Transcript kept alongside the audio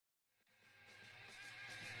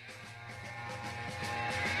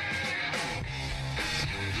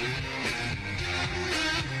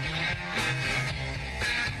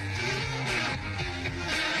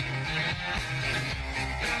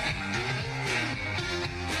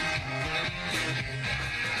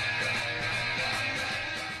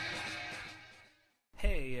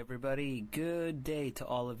everybody. Good day to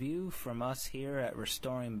all of you from us here at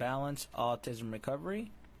Restoring Balance Autism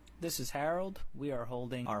Recovery. This is Harold. We are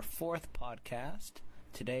holding our fourth podcast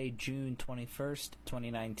today, June 21st,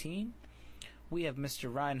 2019. We have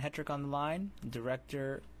Mr. Ryan Hetrick on the line,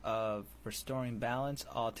 Director of Restoring Balance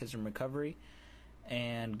Autism Recovery,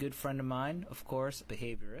 and good friend of mine, of course,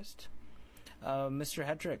 behaviorist. Mr.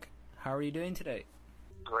 Hetrick, how are you doing today?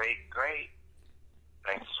 Great.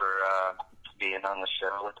 Thanks for being on the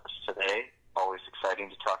show with us today. Always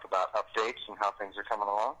exciting to talk about updates and how things are coming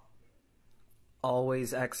along.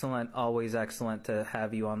 Always excellent to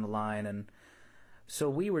have you on the line. And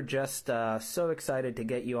so we were just so excited to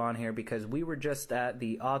get you on here because we were just at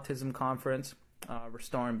the autism conference.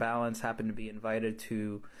 Restoring Balance happened to be invited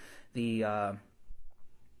to the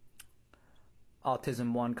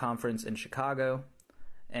Autism One conference in Chicago.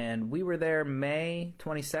 And we were there May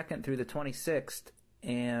 22nd through the 26th,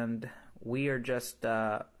 and we are just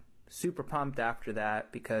super pumped after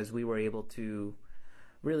that because we were able to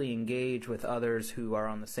really engage with others who are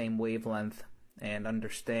on the same wavelength and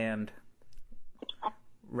understand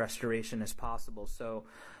restoration is possible. So,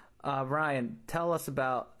 Ryan, tell us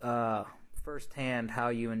about firsthand how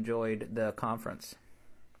you enjoyed the conference.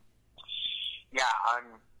 Yeah,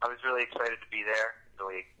 I was really excited to be there.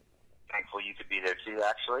 Really thankful you could be there too,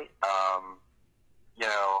 actually.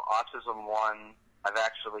 Autism One, I've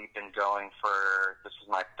actually been going this is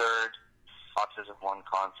my third Autism One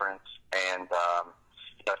conference, and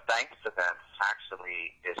thanks to them,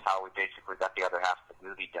 actually, is how we basically got the other half of the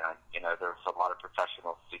movie done. There was a lot of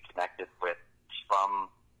professionals we connected with from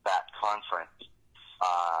that conference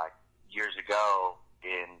years ago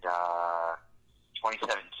in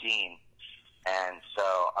 2017. And so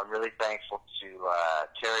I'm really thankful to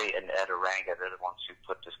Terry and Ed Aranga. They're the ones who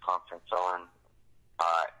put this conference on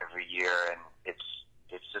every year, and it's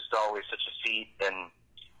just always such a feat. And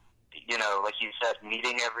like you said,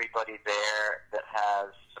 meeting everybody there that has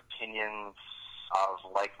opinions of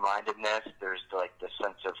like-mindedness. There's like this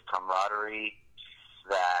sense of camaraderie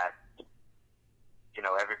that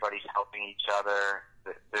everybody's helping each other.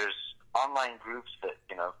 There's online groups that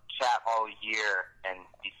chat all year, and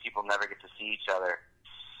these people never get to see each other.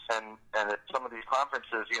 And at some of these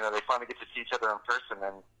conferences, they finally get to see each other in person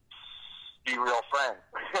and be real friends.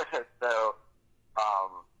 So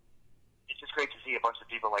it's just great to see a bunch of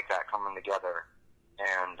people like that coming together,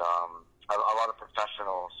 and a lot of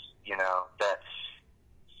professionals, that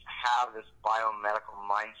have this biomedical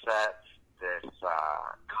mindset, this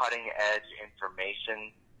cutting-edge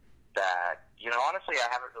information that, honestly, I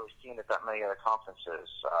haven't really seen at that many other conferences.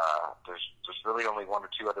 There's really only one or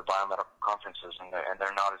two other biomedical conferences, and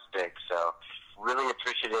they're not as big. So really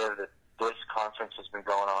appreciative that this conference has been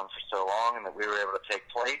going on for so long and that we were able to take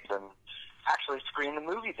place and actually screen the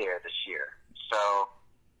movie there this year. So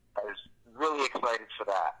I was really excited for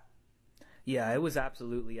that. Yeah, it was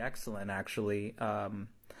absolutely excellent, actually.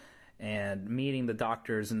 And meeting the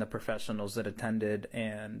doctors and the professionals that attended,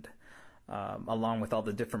 and along with all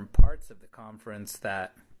the different parts of the conference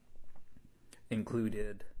that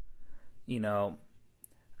included,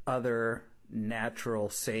 other natural,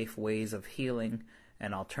 safe ways of healing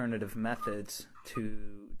and alternative methods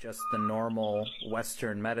to just the normal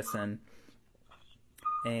Western medicine.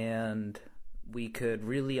 And we could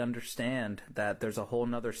really understand that there's a whole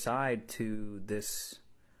nother side to this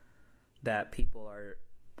that people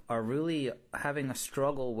are really having a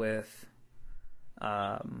struggle with,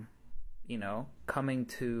 coming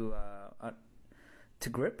to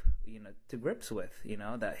grips with,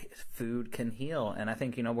 that food can heal. And I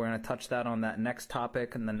think, we're going to touch that on that next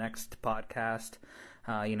topic in the next podcast,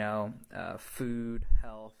 food,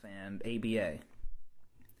 health, and ABA,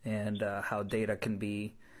 and how data can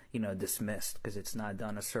be, dismissed because it's not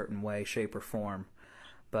done a certain way, shape, or form.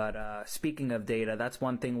 But speaking of data, that's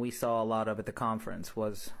one thing we saw a lot of at the conference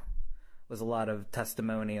was a lot of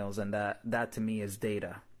testimonials, and that to me is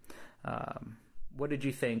data. What did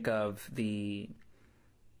you think of the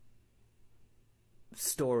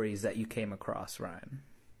stories that you came across, Ryan?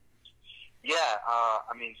 Yeah,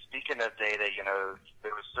 speaking of data,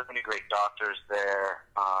 there was so many great doctors there.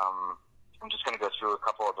 I'm just going to go through a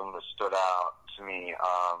couple of them that stood out to me.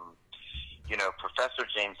 Professor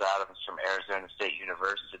James Adams from Arizona State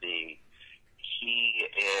University, he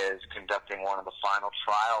is conducting one of the final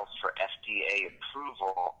trials for FDA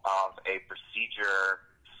approval of a procedure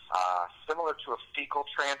similar to a fecal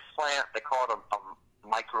transplant. They call it a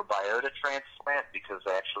microbiota transplant because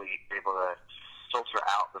they actually are able to filter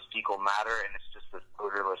out the fecal matter, and it's just this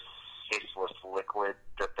odorless, tasteless liquid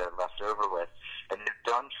that they're left over with. And they've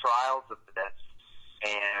done trials of this,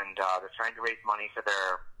 and they're trying to raise money for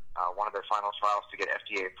their one of their final trials to get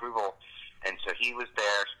FDA approval. And so he was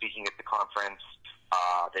there speaking at the conference.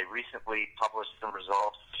 They recently published some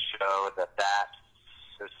results to show that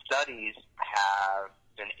the studies have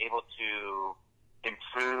been able to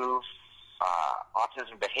improve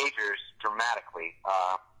autism behaviors dramatically.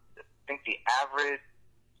 I think the average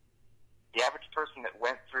person that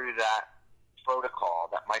went through that protocol,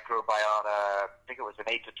 that microbiota, I think it was an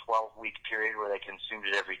 8 to 12 week period where they consumed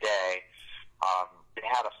it every day, they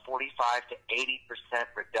had a 45 to 80%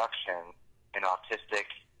 reduction in autistic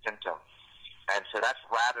symptoms. And so that's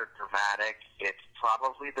rather dramatic. It's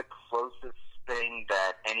probably the closest thing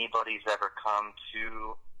that anybody's ever come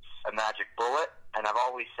to a magic bullet. And I've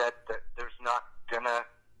always said that there's not going to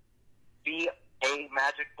be a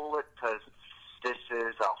magic bullet because this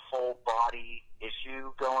is a whole body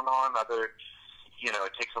issue going on.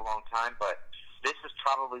 It takes a long time, but this is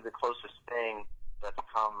probably the closest thing that's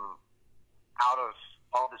come out of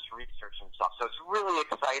all this research and stuff. So it's really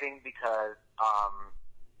exciting because,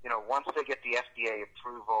 once they get the FDA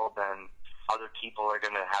approval, then other people are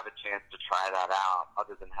going to have a chance to try that out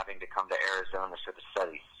other than having to come to Arizona for the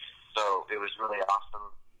study. So it was really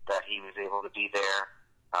awesome that he was able to be there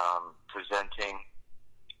presenting.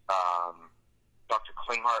 Dr.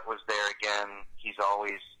 Klinghardt was there again. He's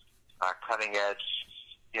always cutting edge.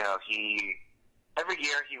 Every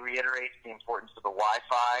year he reiterates the importance of the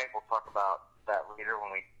Wi-Fi. We'll talk about that later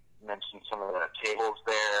when we mention some of the tables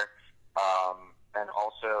there. And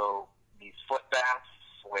also these foot baths,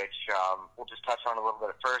 which we'll just touch on a little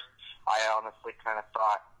bit at first. I honestly kind of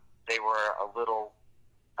thought they were a little,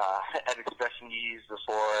 an expression you used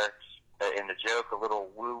before in the joke, a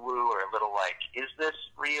little woo-woo or a little like, is this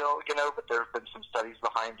real? But there have been some studies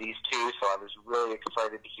behind these too, so I was really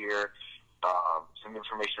excited to hear some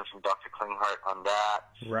information from Dr. Klinghardt on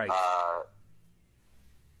that. Right.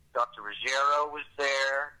 Dr. Ruggiero was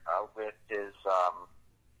there with his,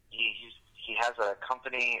 he has a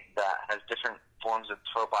company that has different forms of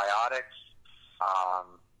probiotics,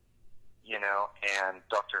 and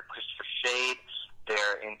Dr. Christopher Shade,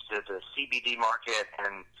 they're into the CBD market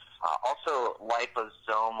and also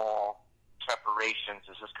liposomal preparations.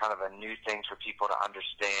 This is kind of a new thing for people to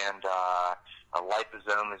understand. A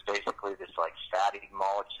liposome is basically this like fatty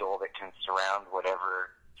molecule that can surround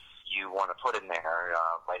whatever you want to put in there,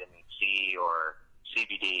 vitamin C or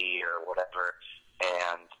CBD or whatever,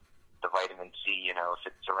 and the vitamin C, if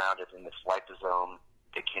it's surrounded in this liposome,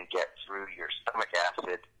 it can get through your stomach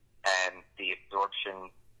acid, and the absorption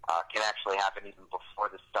can actually happen even before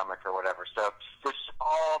the stomach or whatever. So there's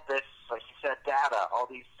all this, like you said, data, all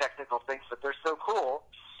these technical things, but they're so cool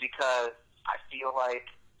because I feel like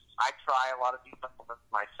I try a lot of these supplements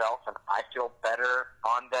myself, and I feel better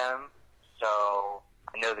on them. So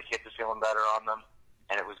I know the kids are feeling better on them,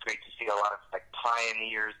 and it was great to see a lot of like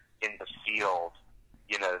pioneers in the field,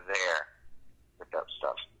 there with that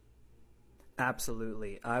stuff.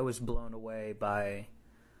 Absolutely. I was blown away by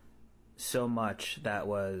so much that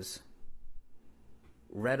was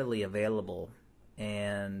readily available,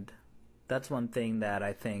 and that's one thing that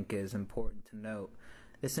I think is important to note.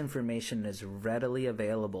 This information is readily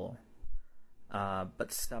available,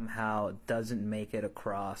 but somehow doesn't make it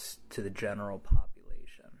across to the general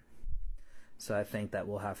population. So I think that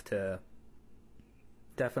we'll have to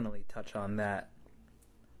definitely touch on that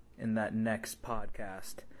in that next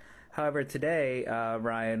podcast. However, today,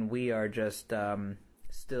 Ryan, we are just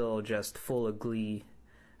still just full of glee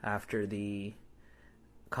after the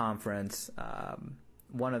conference.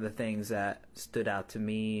 One of the things that stood out to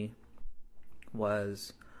me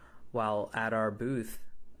was while at our booth,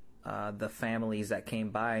 the families that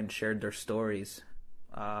came by and shared their stories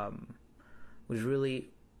was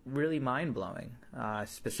really, really mind-blowing.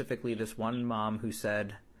 Specifically, this one mom who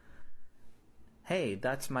said, "Hey,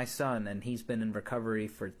 that's my son, and he's been in recovery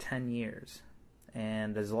for 10 years.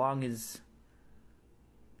 And as long as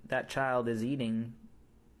that child is eating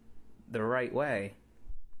the right way,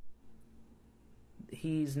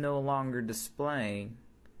 he's no longer displaying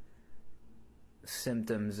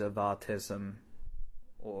symptoms of autism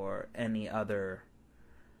or any other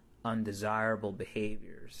undesirable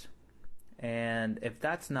behaviors." And if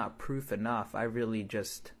that's not proof enough, I really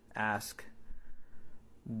just ask,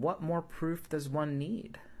 what more proof does one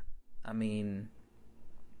need? I mean,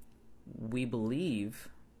 we believe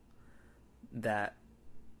that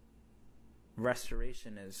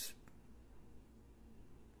restoration is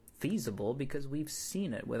feasible because we've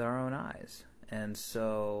seen it with our own eyes. And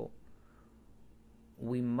so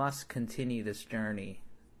we must continue this journey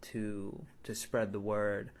to spread the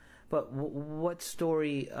word. But what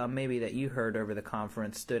story maybe that you heard over the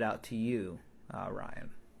conference stood out to you,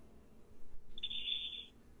 Ryan?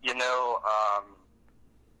 you know,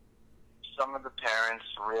 some of the parents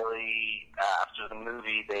really, after the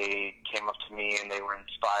movie, they came up to me and they were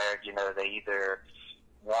inspired. You know, they either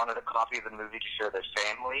wanted a copy of the movie to show their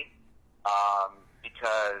family,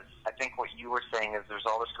 because I think what you were saying is there's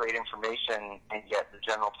all this great information, and yet the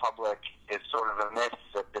general public is sort of a myth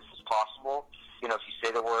that this is possible. You know, if you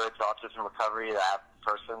say the words autism recovery to that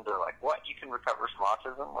person, they're like, what, you can recover from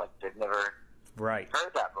autism? Like, they've never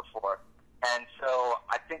heard that before. And so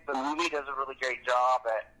I think the movie does a really great job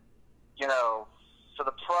at, you know, so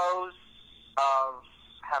the pros of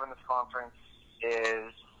having this conference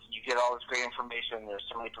is you get all this great information. There's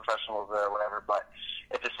so many professionals there, or whatever. But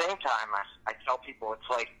at the same time, I tell people it's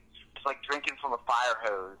like drinking from a fire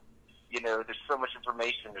hose. You know, there's so much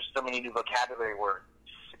information. There's so many new vocabulary words.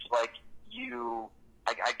 It's like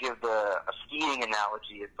I give a skiing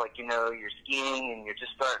analogy. It's like, you know, you're skiing and you're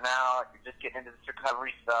just starting out. You're just getting into this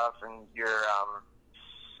recovery stuff, and you're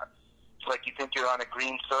it's like you think you're on a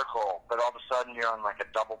green circle, but all of a sudden you're on like a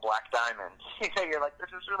double black diamond. You know, you're like,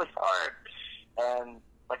 this is really hard. And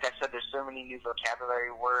like I said, there's so many new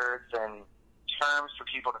vocabulary words and terms for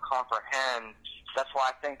people to comprehend. That's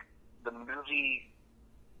why I think the movie,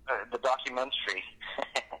 the documentary,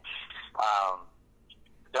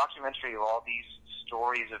 the documentary of all these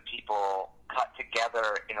stories of people cut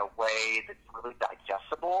together in a way that's really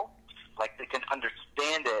digestible, like they can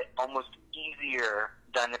understand it almost easier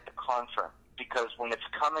than at the conference. Because when it's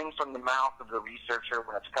coming from the mouth of the researcher,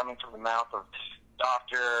 when it's coming from the mouth of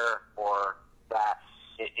doctor or that,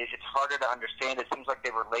 it's harder to understand. It seems like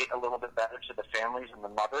they relate a little bit better to the families and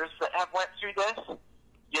the mothers that have went through this,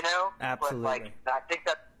 you know? Absolutely. But, like, I think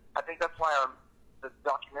that's why the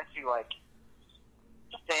documentary, like,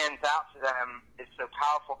 stands out to them is so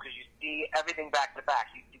powerful, because you see everything back to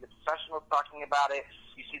back. You see the professionals talking about it.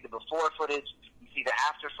 You see the before footage. You see the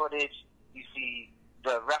after footage. You see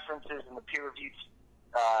the references and the peer-reviewed,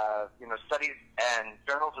 you know, studies and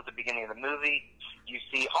journals at the beginning of the movie. You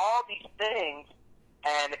see all these things,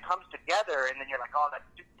 and it comes together, and then you're like, oh, that's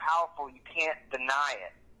too powerful. You can't deny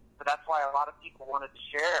it. So that's why a lot of people wanted to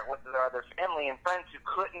share it with their other family and friends who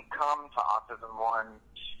couldn't come to Autism One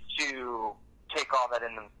to take all that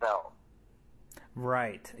in themselves.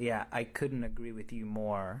 Right. Yeah, I couldn't agree with you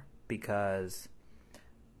more, because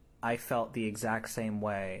I felt the exact same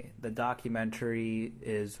way. The documentary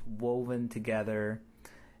is woven together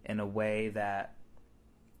in a way that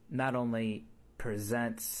not only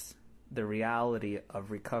presents the reality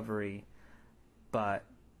of recovery, but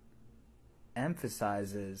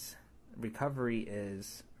emphasizes recovery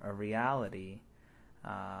is a reality,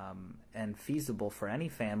 and feasible for any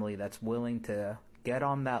family that's willing to get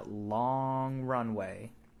on that long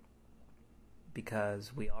runway.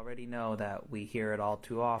 Because we already know that we hear it all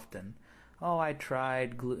too often. Oh, I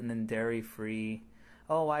tried gluten and dairy free.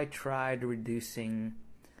 Oh, I tried reducing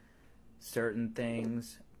certain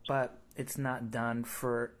things, but it's not done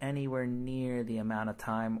for anywhere near the amount of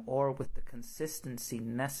time or with the consistency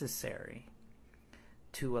necessary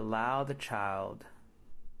to allow the child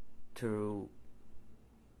to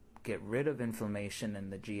get rid of inflammation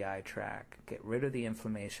in the GI tract, get rid of the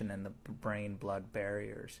inflammation in the brain-blood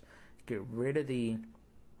barriers, get rid of the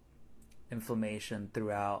inflammation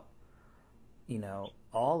throughout, you know,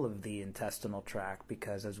 all of the intestinal tract,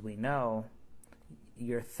 because as we know,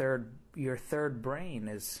 your third brain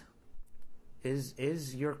is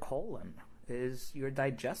your colon, is your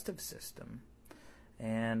digestive system.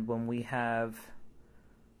 And when we have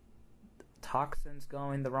toxins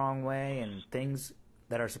going the wrong way and things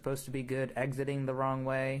that are supposed to be good exiting the wrong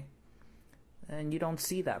way, and you don't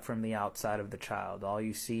see that from the outside of the child. All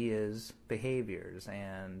you see is behaviors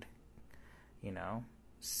and, you know,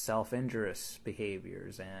 self-injurious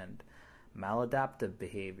behaviors and maladaptive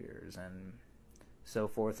behaviors and so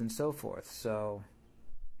forth and so forth. So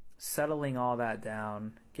settling all that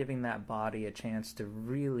down, giving that body a chance to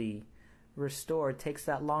really restore, takes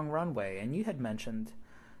that long runway. And you had mentioned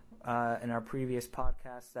in our previous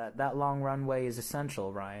podcast that long runway is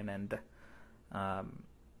essential, Ryan. And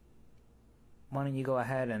why don't you go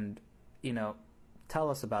ahead and, you know,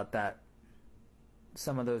 tell us about that,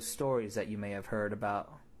 some of those stories that you may have heard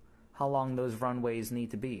about how long those runways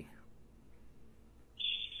need to be.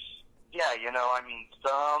 Yeah, you know, I mean,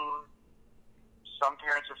 some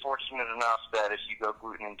parents are fortunate enough that if you go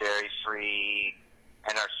gluten and dairy free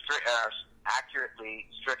and are accurately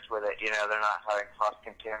strict with it, you know, they're not having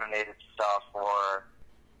cross-contaminated stuff or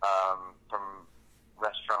from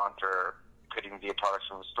restaurant, or could even be a product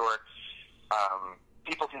from the store.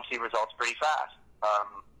 People can see results pretty fast.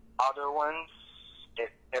 Other ones,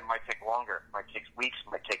 it might take longer. It might take weeks,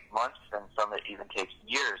 it might take months, and some it even takes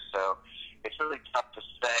years. So it's really tough to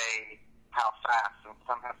say class, and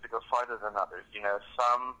some have to go farther than others. You know,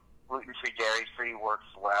 some gluten-free, dairy-free works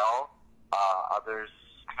well. Others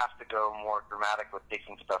have to go more dramatic with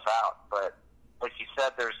taking stuff out. But like you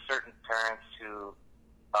said, there's certain parents who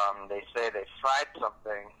they say they tried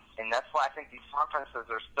something, and that's why I think these conferences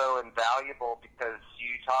are so invaluable, because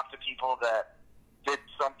you talk to people that did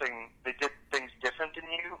things different than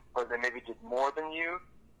you, or they maybe did more than you,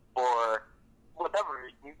 or whatever.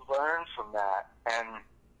 You learn from that, and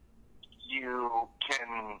you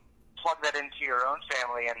can plug that into your own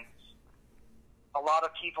family. And a lot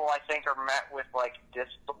of people, I think, are met with like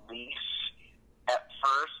disbelief at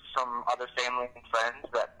first from other family and friends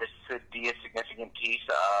that this could be a significant piece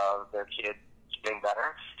of their kid getting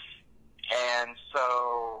better. And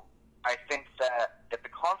so I think that at the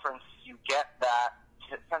conference you get that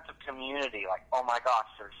sense of community, like, oh my gosh,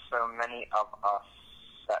 there's so many of us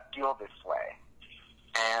that feel this way.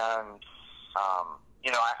 And,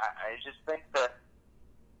 you know, I just think that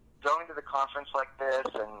going to the conference like this,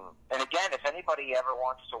 and again, if anybody ever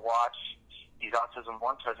wants to watch these Autism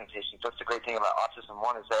One presentations, that's the great thing about Autism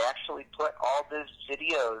One, is they actually put all these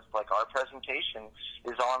videos, like our presentation,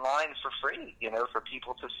 is online for free, you know, for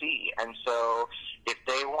people to see. And so if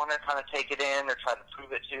they want to kind of take it in or try to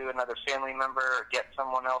prove it to another family member or get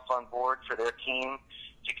someone else on board for their team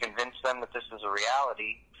to convince them that this is a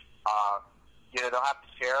reality, you know, they'll have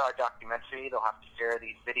to share our documentary, they'll have to share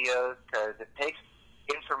these videos, because it takes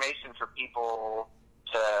information for people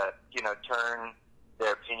to, you know, turn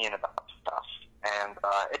their opinion about stuff. And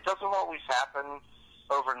it doesn't always happen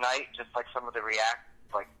overnight, just like some of the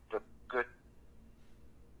the good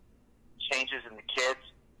changes in the kids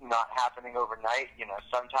not happening overnight. You know,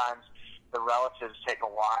 sometimes the relatives take a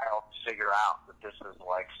while to figure out that this is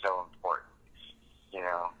like so important, you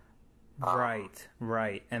know.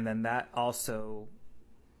 Right. And then that also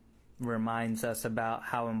reminds us about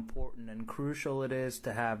how important and crucial it is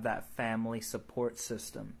to have that family support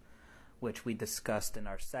system, which we discussed in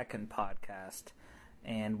our second podcast.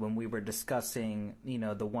 And when we were discussing, you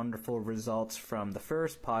know, the wonderful results from the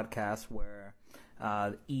first podcast where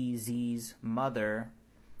EZ's mother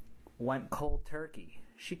went cold turkey.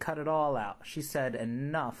 She cut it all out. She said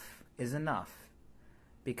enough is enough,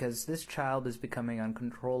 because this child is becoming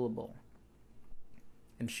uncontrollable.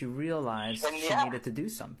 And she realized she needed to do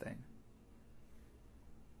something.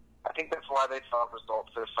 I think that's why they saw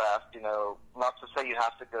results so fast. You know, not to say you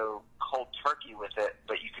have to go cold turkey with it,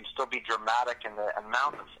 but you can still be dramatic in the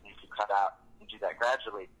amount of things you cut out and do that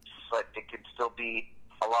gradually. But it can still be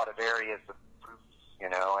a lot of areas of proof, you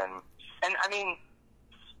know. And I mean,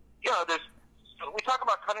 you know, we talk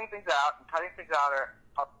about cutting things out, and cutting things out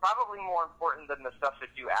are probably more important than the stuff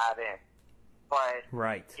that you add in. But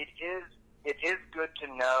right. It is good to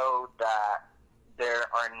know that there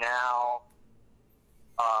are now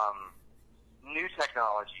new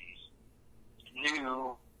technologies,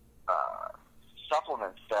 new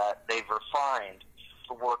supplements that they've refined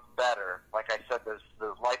to work better. Like I said, there's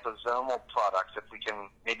the liposomal products. If we can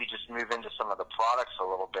maybe just move into some of the products a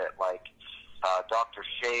little bit, like Dr.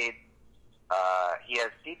 Shade, he has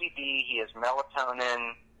CBD, he has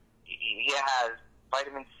melatonin, he has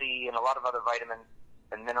vitamin C and a lot of other vitamins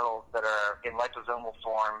and minerals that are in liposomal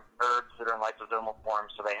form, herbs that are in liposomal form,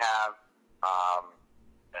 so they have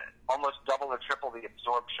almost double or triple the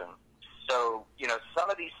absorption. So, you know, some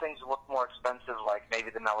of these things look more expensive, like maybe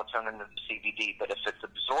the melatonin and the CBD, but if it's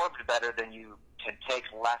absorbed better, then you can take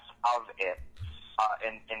less of it,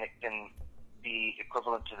 and it can be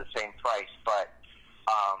equivalent to the same price. But,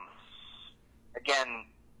 again,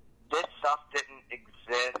 this stuff didn't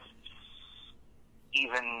exist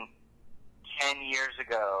even 10 years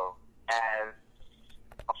ago as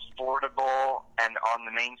affordable and on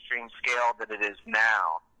the mainstream scale that it is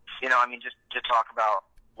now. You know, I mean, just to talk about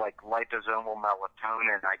like liposomal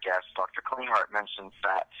melatonin, I guess Dr. Klinghardt mentions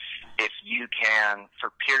that if you can,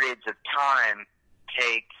 for periods of time,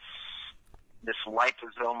 take this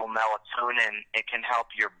liposomal melatonin, it can help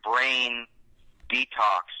your brain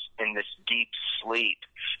detox in this deep sleep.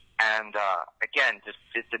 And again,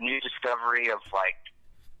 it's a new discovery of like,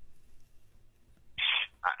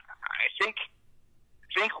 I think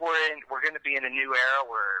we're going to be in a new era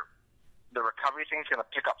where the recovery thing is going to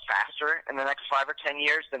pick up faster in the next 5 or 10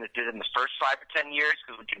 years than it did in the first 5 or 10 years,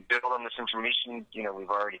 because we can build on this information, you know,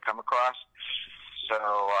 we've already come across. So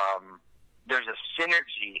there's a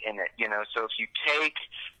synergy in it, you know. So if you take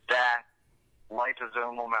that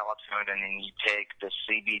liposomal melatonin and you take the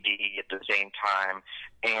CBD at the same time,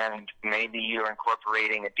 and maybe you're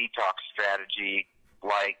incorporating a detox strategy,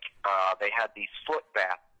 like they had these foot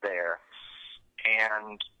baths there.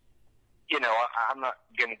 And, you know, I'm not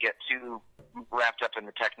going to get too wrapped up in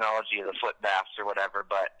the technology of the foot baths or whatever,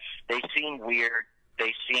 but they seem weird.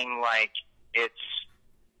 They seem like it's,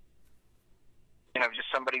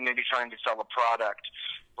 just somebody maybe trying to sell a product.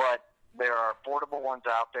 But there are affordable ones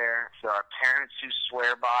out there. There are parents who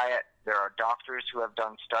swear by it. There are doctors who have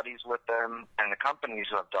done studies with them, and the companies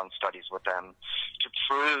who have done studies with them to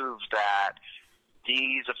prove that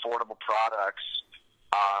these affordable products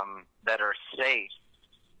that are safe,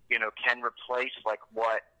 can replace like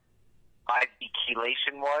what IV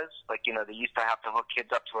chelation was. Like, they used to have to hook kids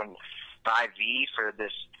up to an IV for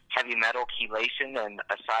this heavy metal chelation, and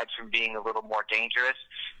aside from being a little more dangerous,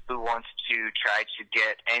 who wants to try to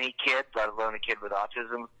get any kid, let alone a kid with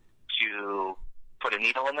autism, to put a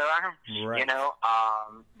needle in their arm? Right.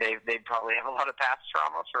 They probably have a lot of past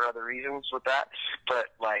trauma for other reasons with that,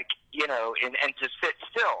 but and to sit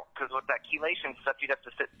still, because with that chelation stuff, you'd have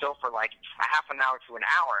to sit still for like a half an hour to an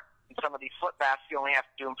hour. And some of these foot baths, you only have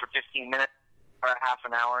to do them for 15 minutes or a half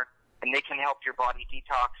an hour, and they can help your body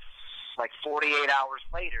detox. Like 48 hours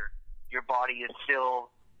later, your body is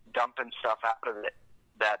still dumping stuff out of it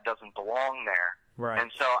that doesn't belong there. Right.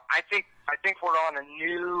 And so I think we're on a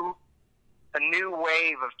new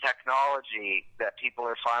wave of technology that people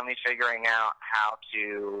are finally figuring out how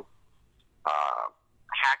to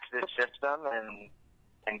hack this system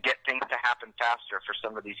and get things to happen faster for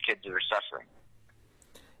some of these kids who are suffering.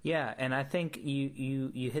 Yeah, and I think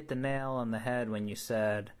you hit the nail on the head when you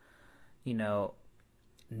said,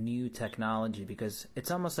 new technology, because it's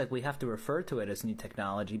almost like we have to refer to it as new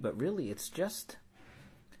technology, but really it's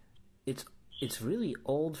really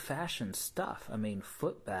old-fashioned stuff. I mean,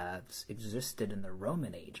 foot baths existed in the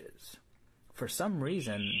Roman ages. For some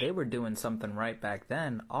reason, they were doing something right back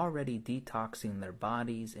then, already detoxing their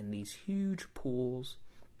bodies in these huge pools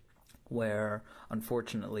where,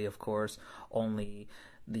 unfortunately, of course, only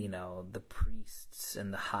the priests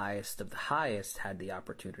and the highest of the highest had the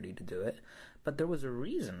opportunity to do it. But there was a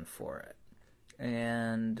reason for it.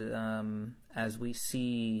 And as we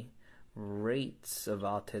see rates of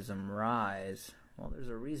autism rise, well, there's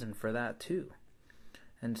a reason for that too.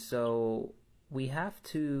 And so we have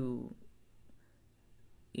to,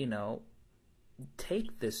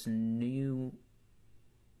 take this new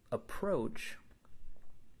approach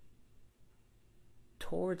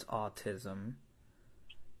towards autism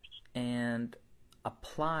and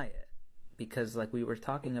apply it. Because like we were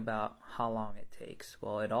talking about how long it takes.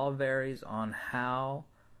 Well, it all varies on how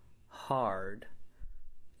hard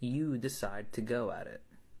you decide to go at it.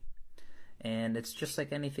 And it's just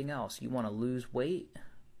like anything else. You want to lose weight,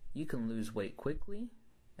 you can lose weight quickly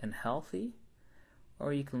and healthy,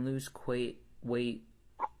 or you can lose weight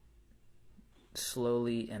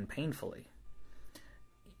slowly and painfully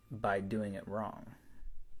by doing it wrong.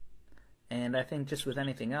 And I think just with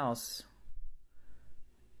anything else,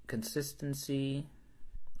 consistency,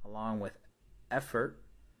 along with effort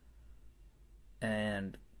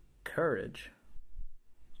and courage,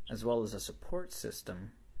 as well as a support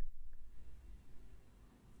system,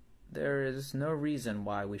 there is no reason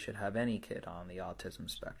why we should have any kid on the autism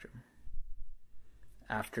spectrum.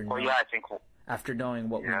 After knowing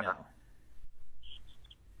what we know.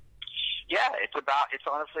 Yeah, it's about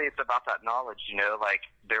that knowledge, like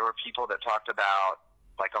there were people that talked about,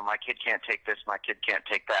 like, oh, my kid can't take this, my kid can't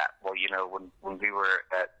take that. Well, when we were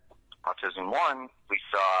at Autism One, we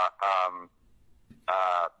saw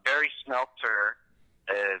Barry Smelter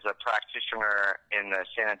is a practitioner in the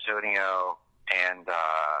San Antonio and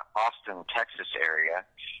Austin, Texas area,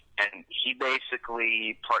 and he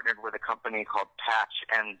basically partnered with a company called Patch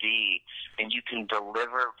MD, and you can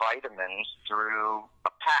deliver vitamins through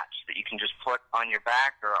a patch that you can just put on your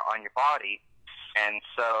back or on your body, and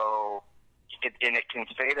so it can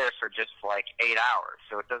stay there for just like 8 hours,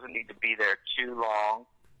 so it doesn't need to be there too long,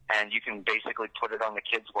 and you can basically put it on the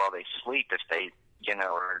kids while they sleep if they,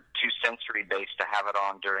 are too sensory based to have it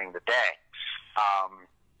on during the day.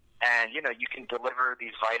 And, you can deliver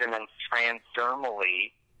these vitamins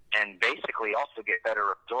transdermally and basically also get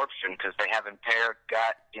better absorption because they have impaired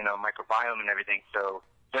gut, microbiome and everything, so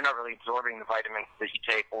they're not really absorbing the vitamins that you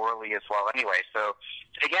take orally as well anyway. So,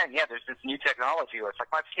 again, there's this new technology where it's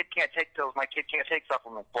like, my kid can't take pills, my kid can't take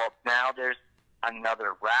supplements. Well, now there's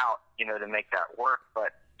another route, to make that work.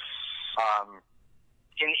 But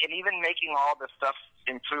in even making all this stuff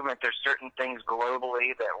improvement, there's certain things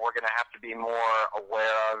globally that we're going to have to be more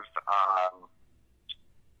aware of.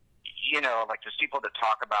 Like there's people that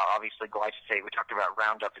talk about, obviously, glyphosate. We talked about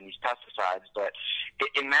Roundup and these pesticides, but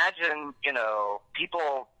imagine,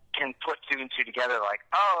 people can put two and two together like,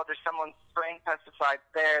 oh, there's someone spraying pesticides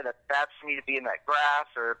there, that's bad for me to be in that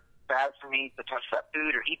grass, or bad for me to touch that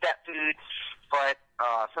food or eat that food. But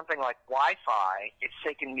something like Wi-Fi, it's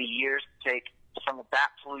taken me years to take some of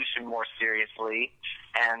that pollution more seriously,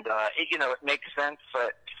 and it makes sense.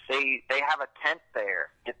 But they have a tent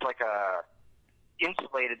there. It's like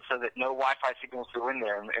insulated so that no Wi-Fi signals go in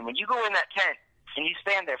there. And when you go in that tent and you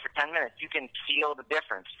stand there for 10 minutes, you can feel the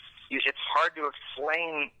difference. It's hard to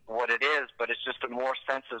explain what it is, but it's just a more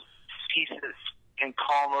sense of pieces and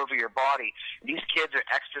calm over your body. These kids are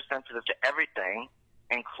extra sensitive to everything,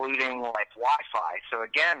 including like Wi-Fi. So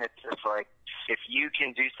again, it's just like if you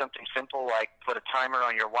can do something simple like put a timer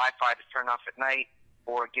on your Wi-Fi to turn off at night,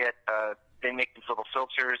 or they make these little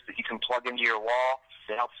filters that you can plug into your wall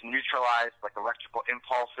that helps neutralize like electrical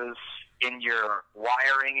impulses in your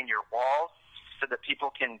wiring in your walls, so that people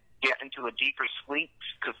can get into a deeper sleep,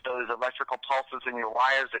 because those electrical pulses in your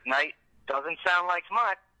wires at night doesn't sound like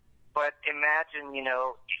much, but imagine,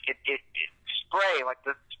 it spray, like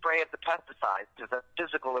the spray of the pesticides, because that's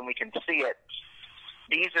physical and we can see it.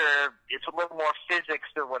 It's a little more physics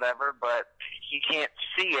or whatever, but you can't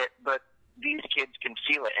see it, but these kids can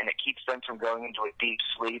feel it, and it keeps them from going into a deep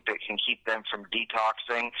sleep. It can keep them from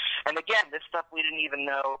detoxing. And again, this stuff we didn't even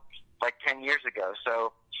know like 10 years ago.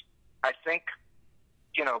 So I think,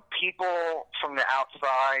 people from the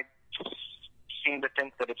outside seem to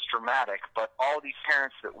think that it's dramatic, but all these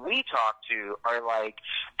parents that we talk to are like,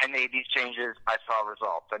 I made these changes, I saw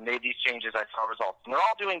results. I made these changes, I saw results. And they're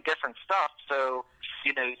all doing different stuff. So,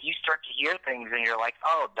 you start to hear things and you're like,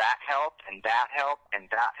 oh, that helped, and that helped, and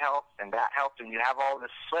that helped, and that helped. And you have all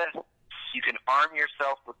this list. You can arm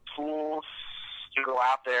yourself with tools to go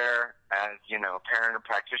out there as, parent or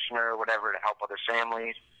practitioner or whatever to help other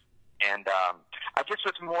families. And I just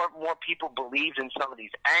wish more people believed in some of these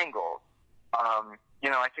angles.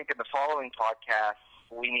 I think in the following podcast,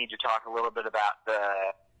 we need to talk a little bit about the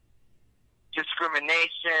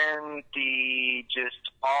discrimination, the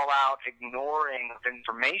just all-out ignoring of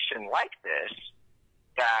information like this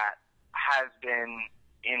that has been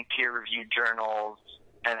in peer-reviewed journals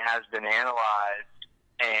and has been analyzed,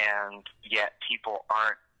 and yet people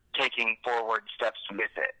aren't taking forward steps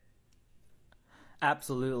with it.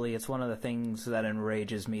 Absolutely. It's one of the things that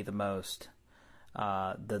enrages me the most.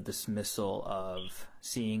 The dismissal of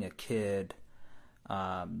seeing a kid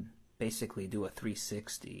basically do a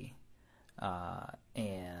 360,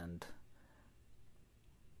 and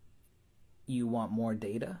you want more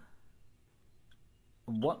data?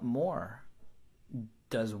 What more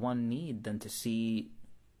does one need than to see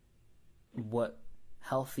what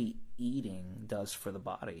healthy eating does for the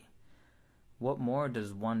body? What more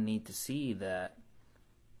does one need to see that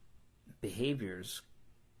behaviors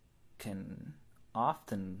can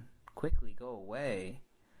often quickly go away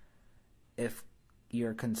if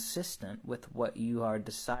you're consistent with what you are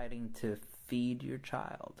deciding to feed your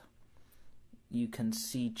child? You can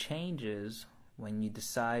see changes when you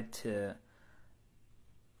decide to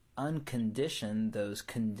uncondition those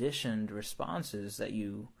conditioned responses that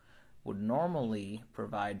you would normally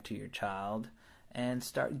provide to your child and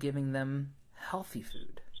start giving them healthy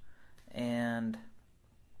food. And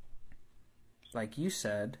like you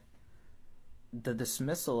said, the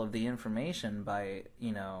dismissal of the information by,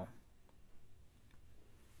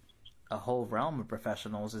 a whole realm of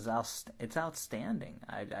professionals is it's outstanding.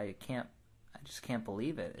 I just can't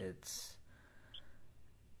believe it. It's,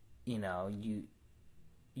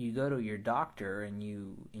 you go to your doctor and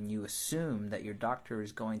you assume that your doctor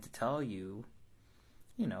is going to tell you,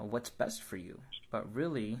 what's best for you. But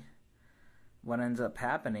really, what ends up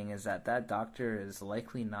happening is that doctor is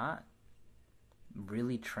likely not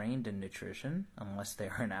really trained in nutrition unless they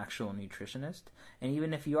are an actual nutritionist. And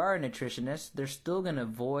even if you are a nutritionist, they're still going to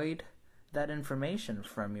void that information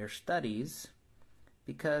from your studies,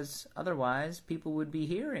 because otherwise people would be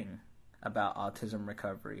hearing about autism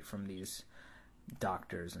recovery from these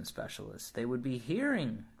doctors and specialists. They would be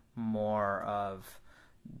hearing more of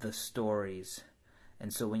the stories.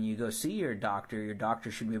 And so when you go see your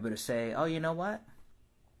doctor should be able to say, oh, you know what?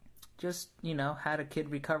 Just, had a kid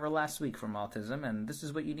recover last week from autism, and this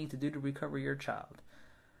is what you need to do to recover your child.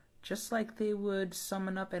 Just like they would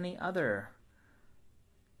summon up any other,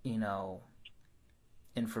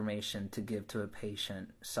 information to give to a patient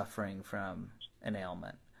suffering from an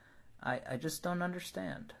ailment. I just don't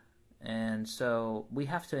understand. And so we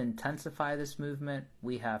have to intensify this movement.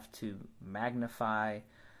 We have to magnify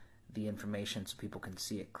the information so people can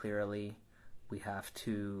see it clearly. We have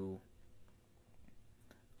to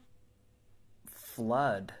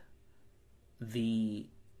flood the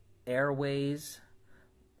airways,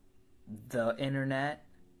 the internet,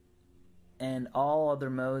 and all other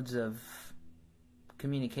modes of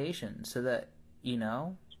communication so that,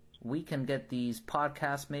 we can get these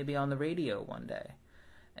podcasts maybe on the radio one day,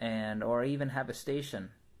 or even have a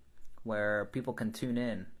station where people can tune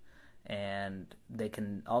in, and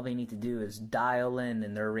all they need to do is dial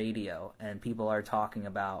in their radio, and people are talking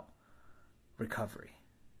about recovery.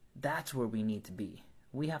 That's where we need to be.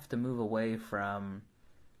 We have to move away from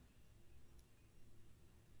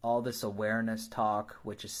all this awareness talk,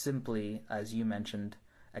 which is simply, as you mentioned,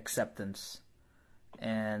 acceptance.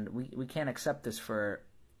 And we can't accept this for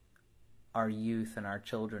our youth and our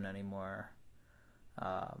children anymore.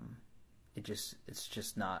 It's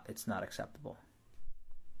not acceptable.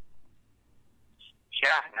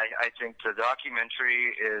 Yeah, I think the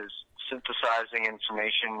documentary is synthesizing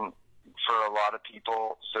information for a lot of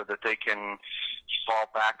people so that they can fall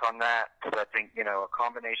back on that. Because I think, a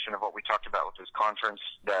combination of what we talked about with this conference,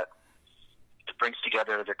 that it brings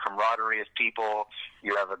together the camaraderie of people.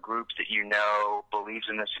 You have a group that believes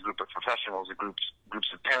in this, a group of professionals, groups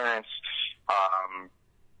of parents,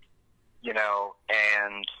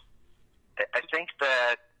 and I think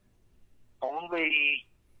that only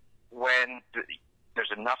when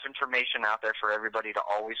there's enough information out there for everybody to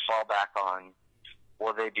always fall back on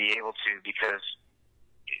will they be able to, because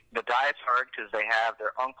the diet's hard because they have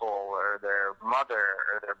their uncle or their mother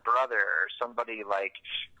or their brother or somebody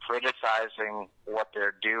criticizing what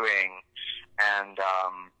they're doing, and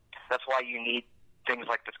that's why you need things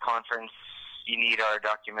like this conference. You need our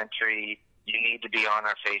documentary. You need to be on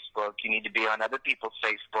our Facebook. You need to be on other people's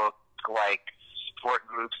Facebook, like support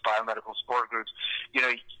groups, biomedical support groups. You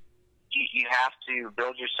have to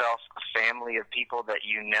build yourself a family of people that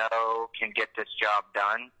can get this job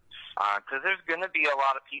done. Because there's going to be a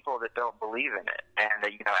lot of people that don't believe in it. And,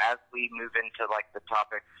 as we move into, the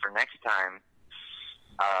topic for next time,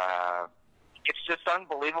 it's just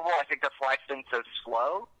unbelievable. I think that's why it's been so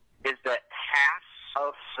slow, is that half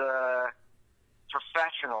of the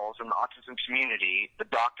professionals in the autism community, the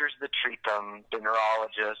doctors that treat them, the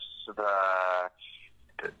neurologists,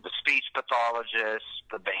 the speech pathologists,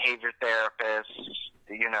 the behavior therapists,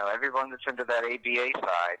 everyone that's into that ABA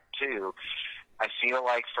side, too, I feel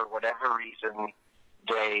like for whatever reason,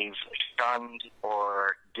 they've shunned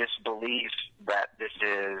or disbelieved that this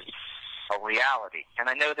is a reality. And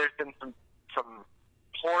I know there's been some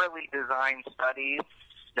poorly designed studies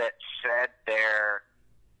that said their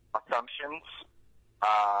assumptions.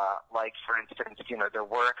 For instance, there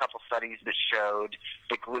were a couple studies that showed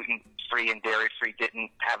that gluten-free and dairy-free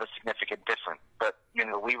didn't have a significant difference. But,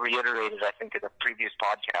 we reiterated, I think, in a previous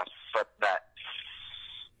podcast, but that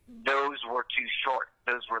those were too short.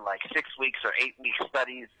 Those were 6 weeks or 8 week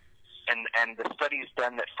studies, and the studies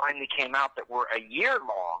then that finally came out that were a year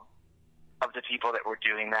long of the people that were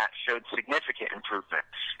doing that showed significant improvement.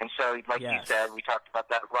 And so, you said, we talked about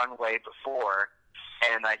that runway before,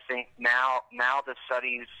 and I think now the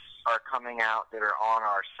studies are coming out that are on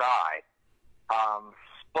our side.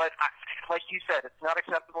 But like you said, it's not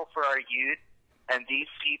acceptable for our youth, and these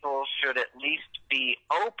people should at least be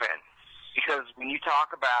open. Because when you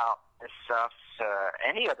talk about this stuff to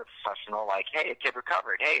any other professional, like, hey, a kid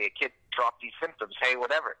recovered, hey, a kid dropped these symptoms, hey,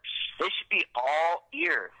 whatever, they should be all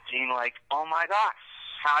ears, being like, oh my gosh,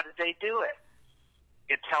 how did they do it?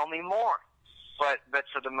 Tell me more. But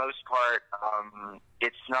for the most part,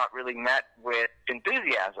 it's not really met with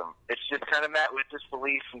enthusiasm. It's just kind of met with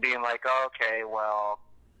disbelief and being like, oh, okay, well,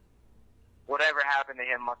 whatever happened to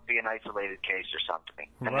him must be an isolated case or something.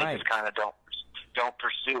 And they just kind of don't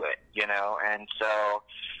pursue it, and so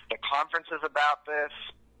the conference is about this,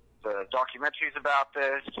 the documentary is about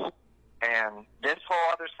this, and this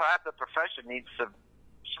whole other side of the profession needs to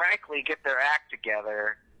frankly get their act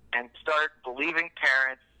together and start believing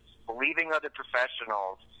parents, believing other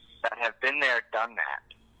professionals that have been there, done that,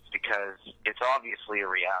 because it's obviously a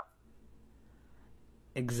reality.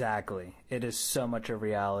 Exactly. It is so much a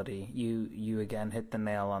reality. You again hit the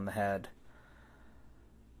nail on the head.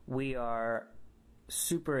 We are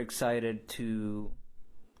super excited to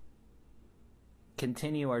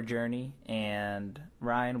continue our journey, and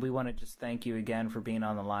Ryan, we want to just thank you again for being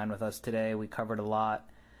on the line with us today. We covered a lot,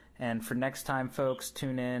 and for next time, folks,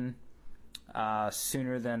 tune in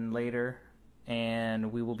sooner than later,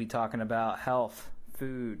 and we will be talking about health,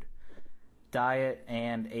 food, diet,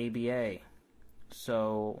 and ABA.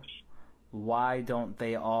 So why don't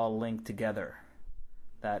they all link together?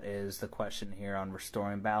 That is the question here on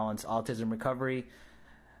Restoring Balance, Autism Recovery.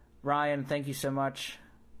 Ryan, thank you so much.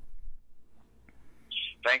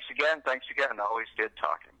 Thanks again. Always good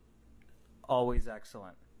talking. Always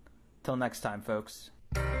excellent. Till next time, folks.